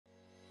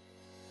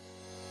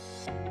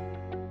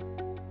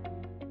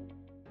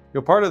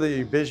Part of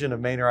the vision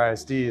of Manor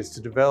ISD is to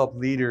develop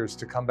leaders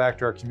to come back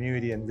to our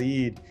community and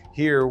lead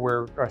here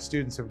where our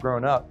students have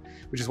grown up,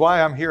 which is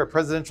why I'm here at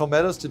Presidential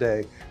Meadows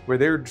today, where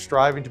they're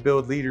striving to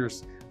build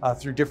leaders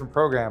through different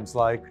programs.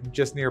 Like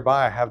just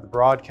nearby, I have the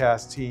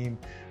broadcast team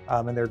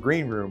in their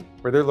green room,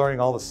 where they're learning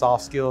all the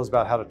soft skills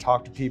about how to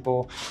talk to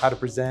people, how to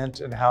present,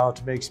 and how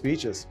to make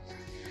speeches.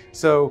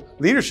 So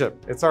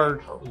leadership, it's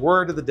our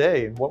word of the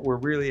day and what we're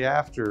really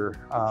after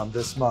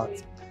this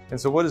month.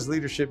 And so what does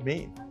leadership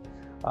mean?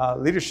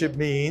 Leadership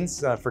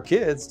means for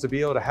kids to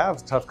be able to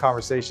have tough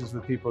conversations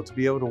with people, to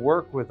be able to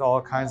work with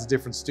all kinds of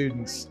different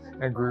students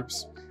and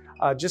groups.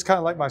 Just kind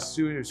of like my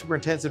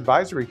Superintendent's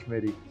Advisory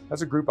Committee.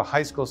 That's a group of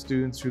high school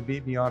students who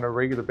meet me on a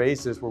regular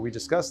basis where we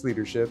discuss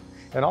leadership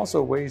and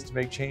also ways to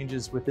make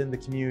changes within the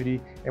community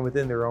and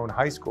within their own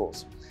high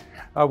schools.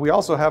 We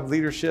also have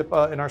leadership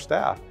in our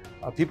staff.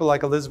 People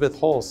like Elizabeth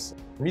Hulse,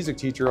 music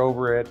teacher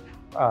over at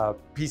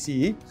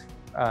PCE,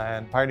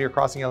 and Pioneer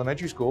Crossing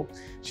Elementary School.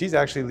 She's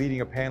actually leading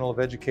a panel of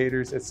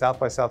educators at South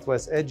by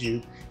Southwest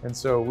Edu, and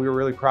so we were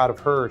really proud of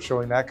her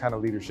showing that kind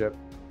of leadership.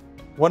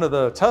 One of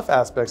the tough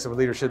aspects of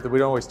leadership that we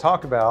don't always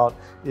talk about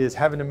is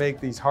having to make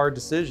these hard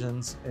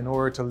decisions in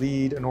order to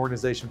lead an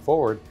organization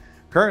forward.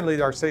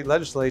 Currently, our state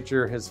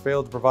legislature has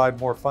failed to provide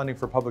more funding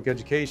for public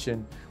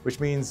education, which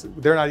means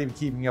they're not even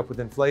keeping up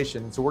with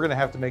inflation. So we're going to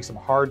have to make some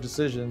hard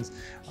decisions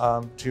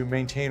to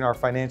maintain our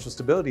financial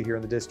stability here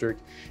in the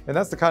district. And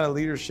that's the kind of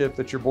leadership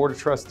that your Board of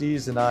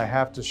Trustees and I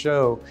have to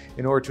show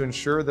in order to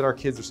ensure that our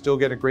kids are still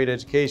getting a great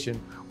education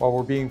while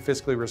we're being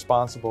fiscally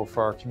responsible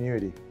for our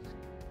community.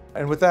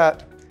 And with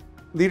that,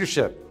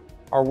 leadership,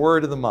 our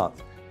word of the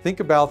month. Think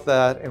about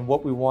that and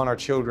what we want our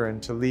children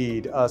to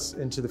lead us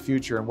into the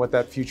future and what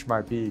that future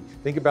might be.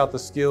 Think about the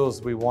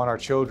skills we want our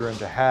children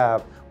to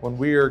have when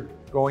we are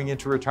going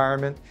into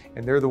retirement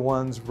and they're the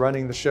ones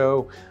running the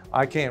show.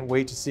 I can't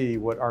wait to see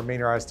what our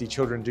Manor ISD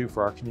children do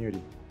for our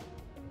community.